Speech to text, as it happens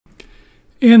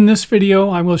In this video,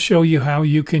 I will show you how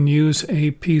you can use a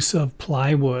piece of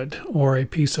plywood or a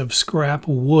piece of scrap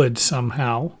wood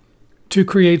somehow to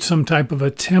create some type of a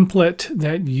template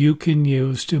that you can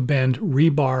use to bend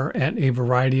rebar at a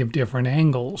variety of different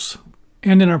angles.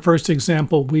 And in our first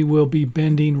example, we will be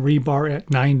bending rebar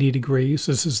at 90 degrees.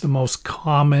 This is the most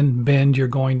common bend you're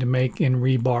going to make in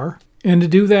rebar. And to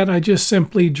do that, I just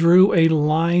simply drew a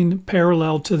line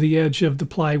parallel to the edge of the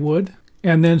plywood.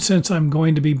 And then since I'm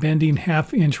going to be bending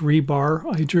 1/2 inch rebar,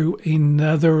 I drew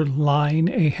another line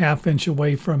a 1/2 inch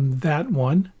away from that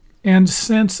one. And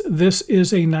since this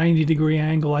is a 90-degree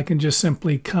angle, I can just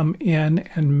simply come in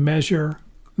and measure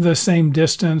the same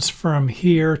distance from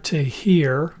here to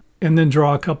here, and then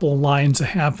draw a couple lines a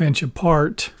 1/2 inch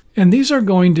apart. And these are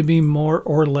going to be more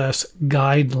or less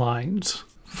guidelines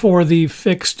for the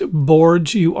fixed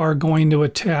boards you are going to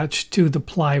attach to the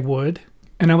plywood.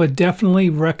 And I would definitely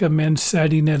recommend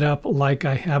setting it up like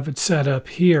I have it set up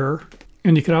here.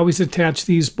 And you can always attach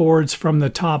these boards from the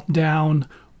top down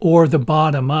or the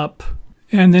bottom up.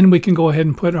 And then we can go ahead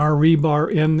and put our rebar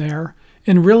in there.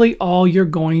 And really all you're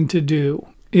going to do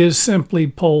is simply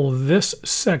pull this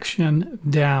section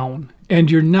down. And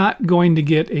you're not going to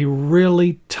get a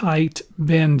really tight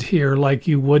bend here like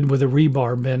you would with a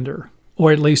rebar bender.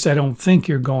 Or at least I don't think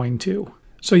you're going to.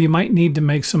 So you might need to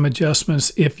make some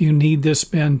adjustments if you need this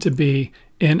bend to be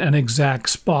in an exact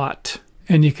spot.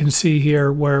 And you can see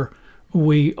here where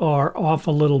we are off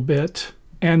a little bit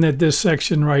and that this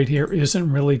section right here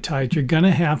isn't really tight. You're going to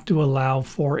have to allow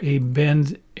for a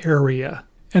bend area.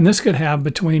 And this could have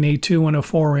between a 2 and a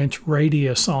 4 inch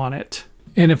radius on it.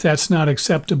 And if that's not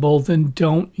acceptable, then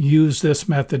don't use this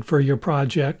method for your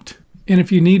project. And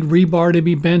if you need rebar to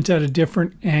be bent at a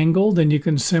different angle, then you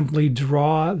can simply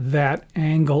draw that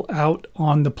angle out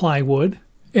on the plywood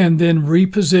and then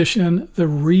reposition the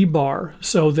rebar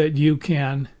so that you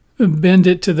can bend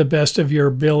it to the best of your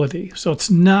ability. So it's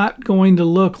not going to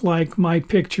look like my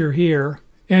picture here.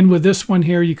 And with this one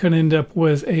here, you can end up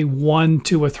with a 1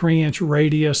 to a 3 inch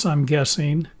radius, I'm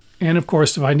guessing. And of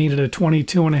course, if I needed a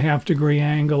 22.5 degree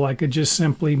angle, I could just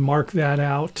simply mark that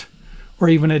out. Or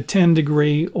even a 10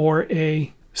 degree or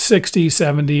a 60,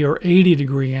 70, or 80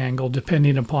 degree angle,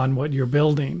 depending upon what you're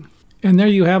building. And there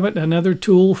you have it, another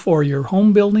tool for your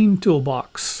home building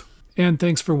toolbox. And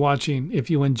thanks for watching. If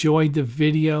you enjoyed the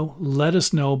video, let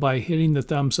us know by hitting the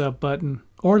thumbs up button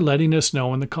or letting us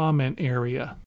know in the comment area.